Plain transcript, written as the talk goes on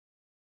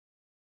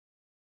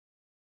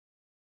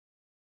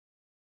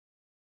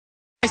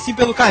mas sim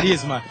pelo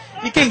carisma.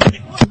 E quem...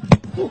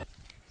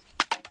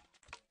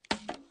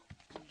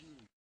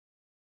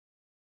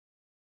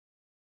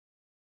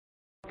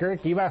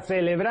 Que iba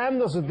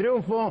celebrando su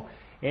triunfo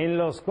en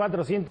los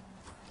 400.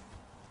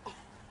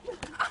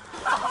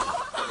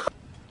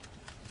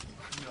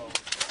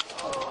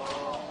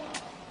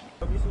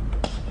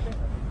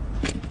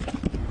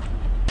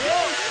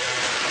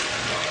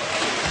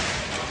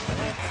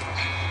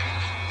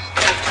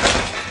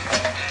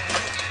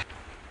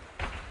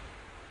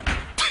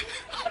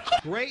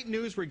 Great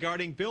news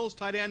regarding Bills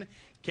tight end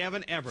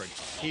Kevin Everett.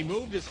 He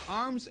moved his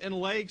arms and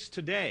legs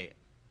today.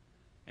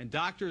 And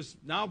doctors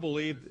now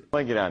believe...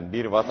 giren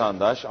bir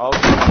vatandaş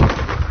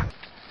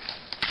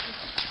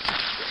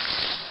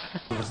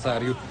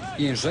adversário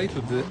e em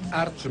jeito de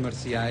artes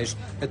marciais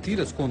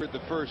atira-se contra the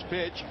first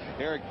pitch.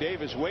 Eric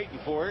Davis waiting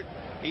for it.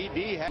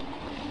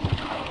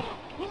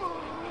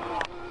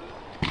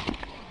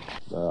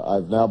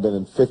 I've now been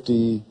in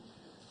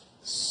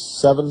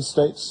 57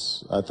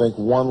 states. I think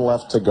one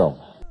left to go.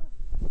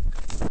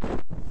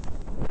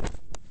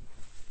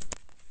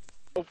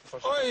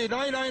 Oi,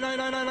 nein,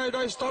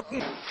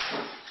 stoppen!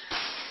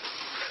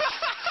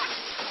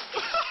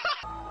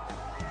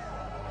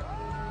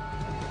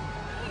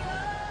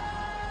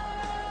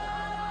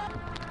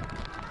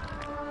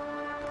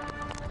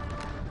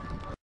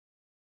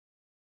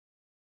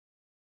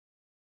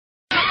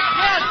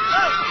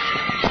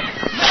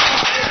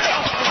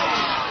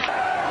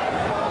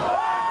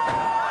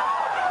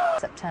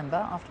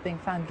 September after being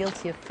found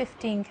guilty of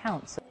 15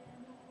 counts.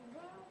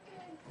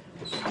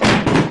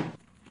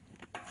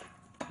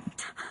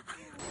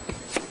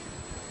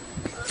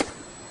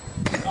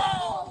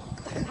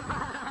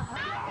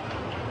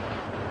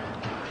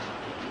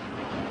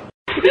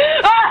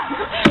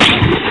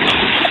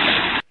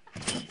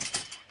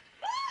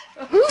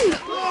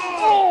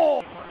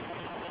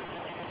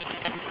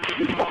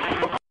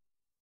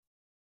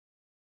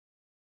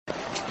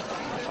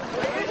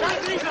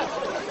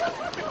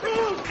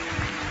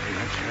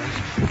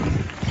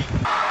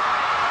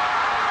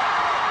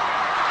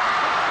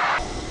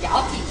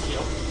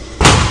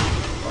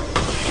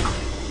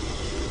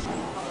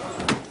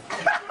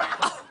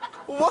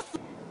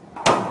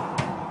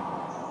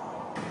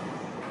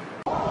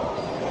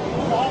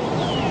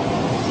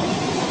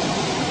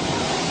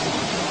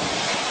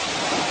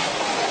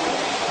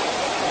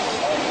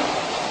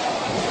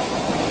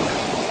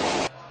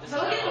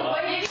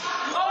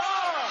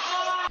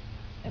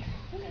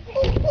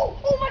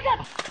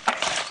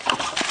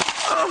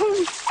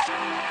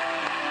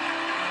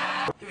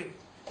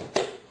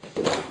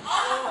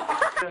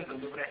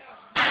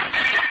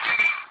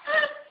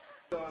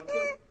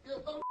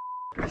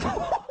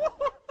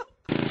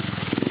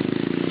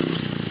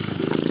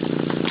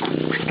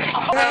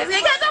 They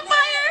got the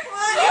fire!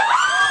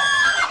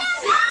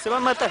 Você vai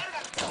matar.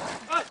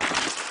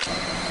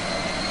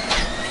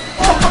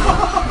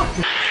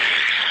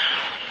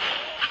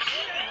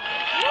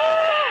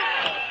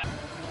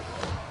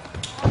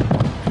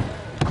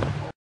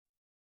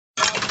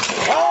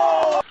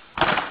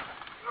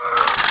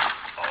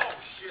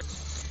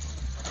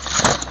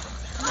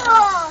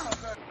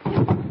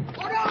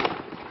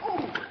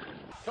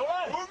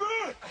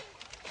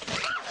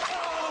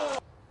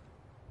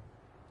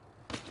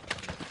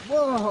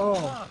 Whoa!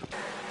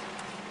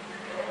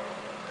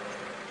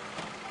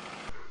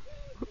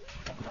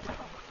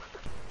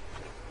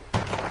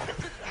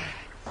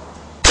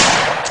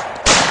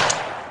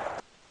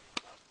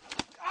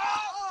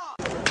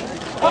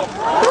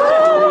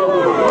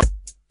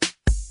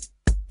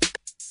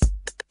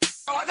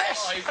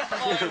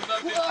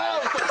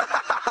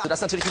 Das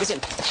ist natürlich ein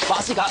bisschen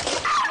spaßiger.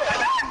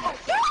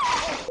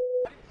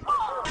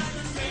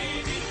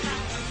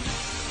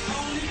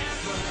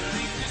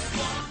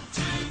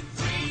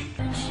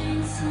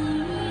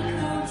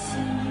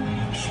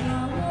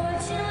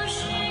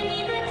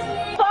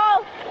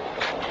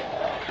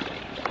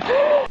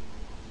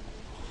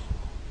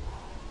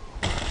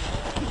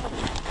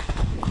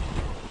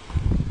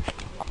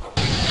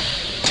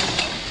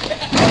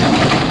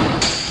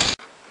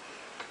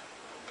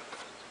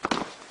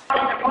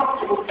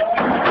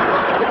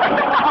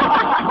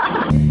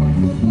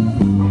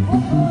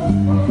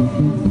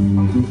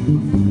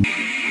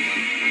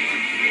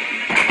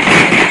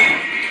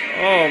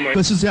 Oh my...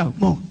 Das ist ja...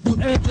 Oh.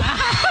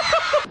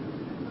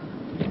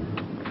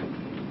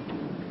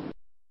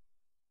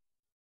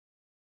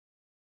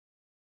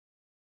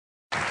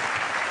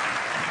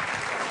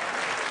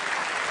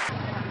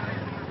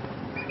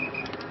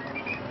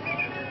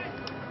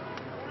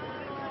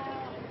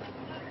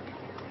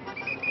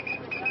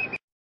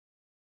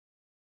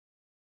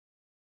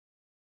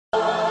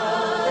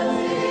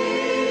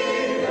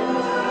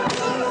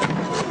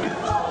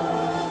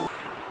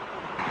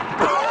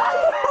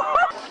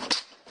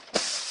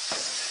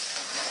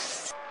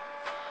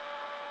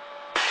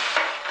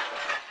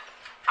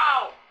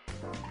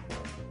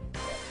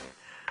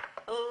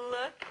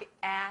 Look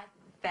at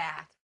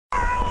that.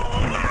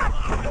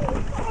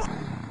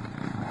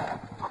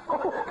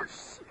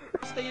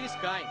 Stay in the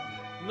sky.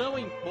 não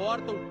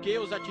importa o que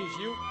os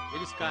atingiu,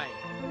 eles caem.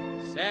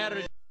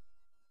 Sérgio.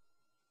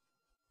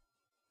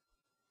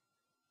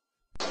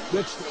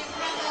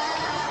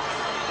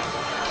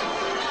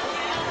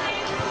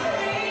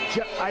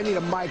 I need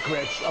a mic,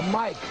 Rich. A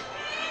mic.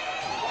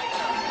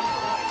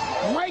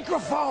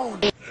 Microphone!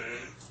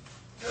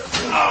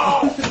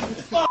 Oh,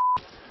 fuck!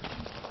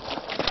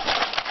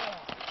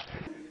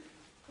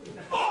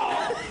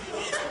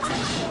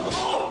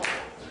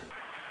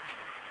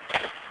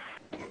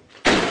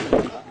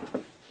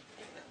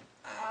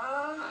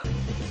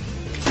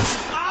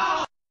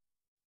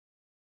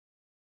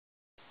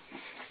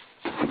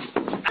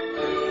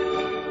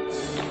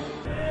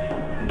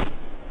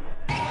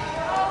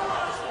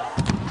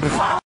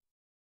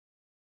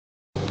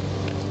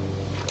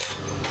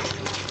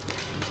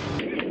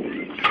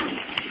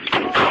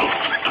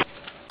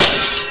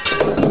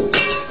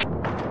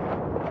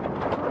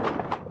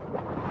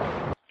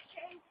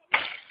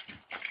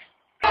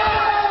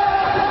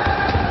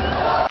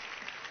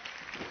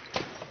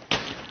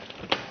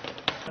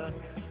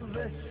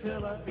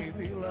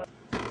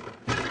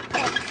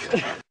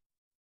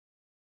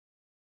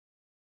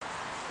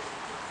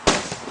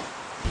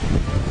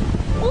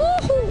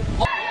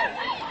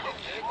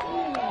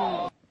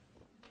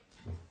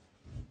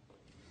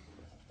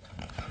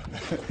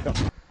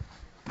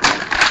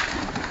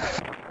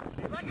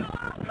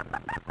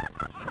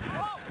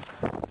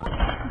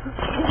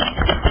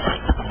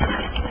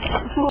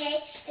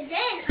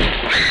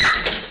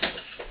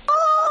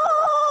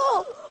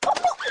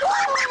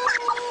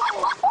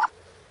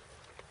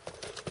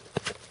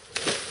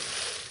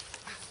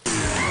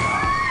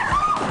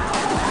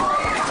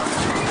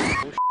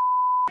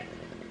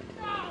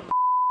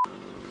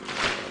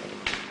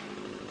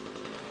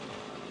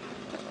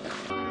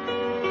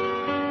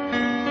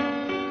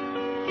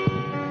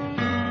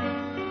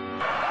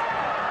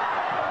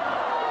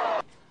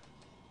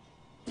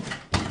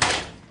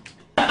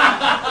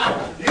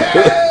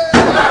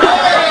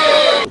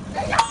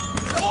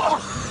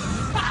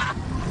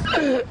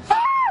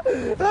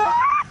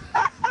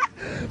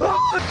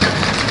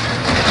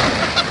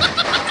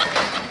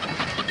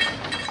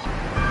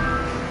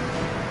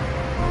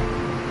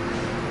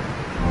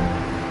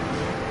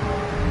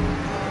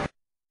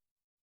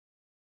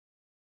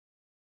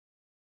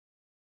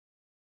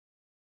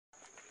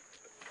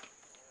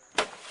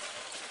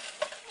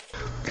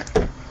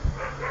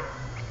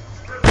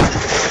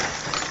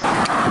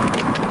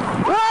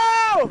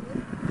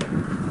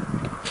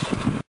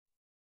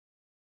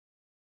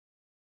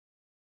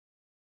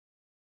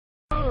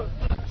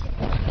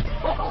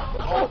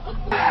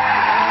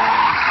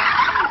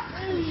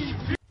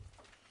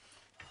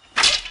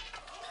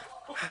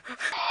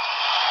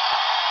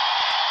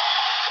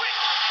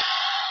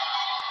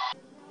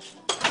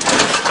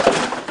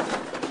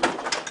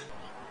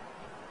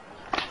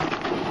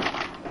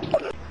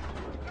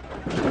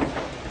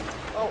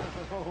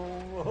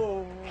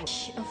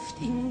 Auf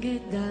den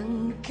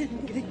Gedanken.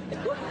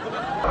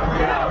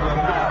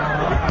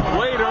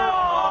 Later.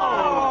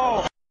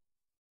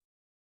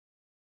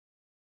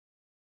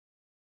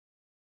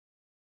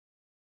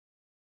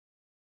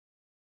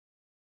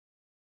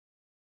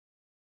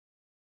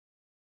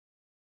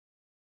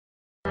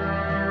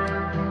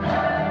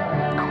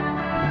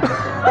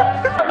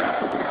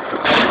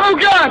 Oh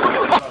God!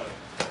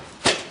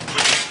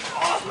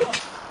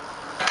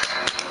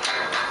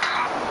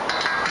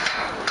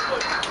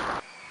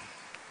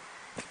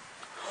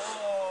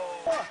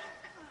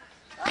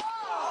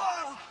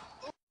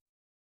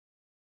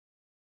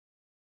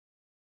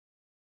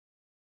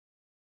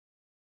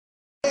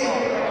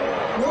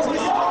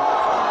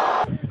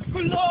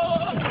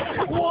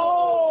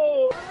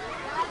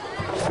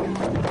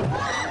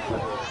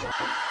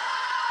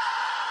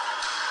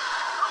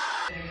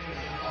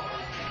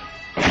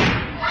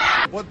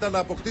 Οπότε να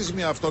αποκτήσει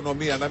μια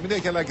αυτονομία, να μην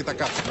έχει ανάγκη τα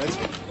κάψιμα, έτσι.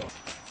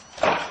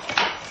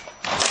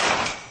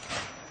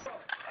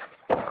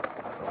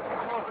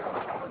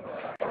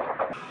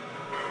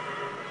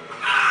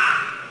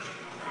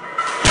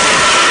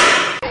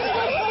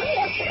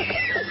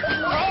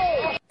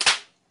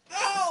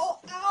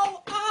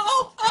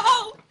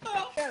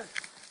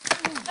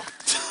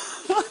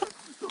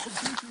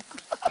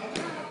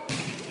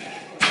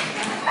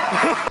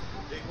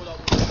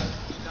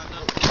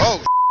 Oh,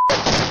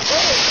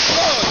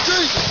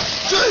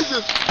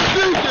 Jesus!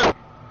 Jesus!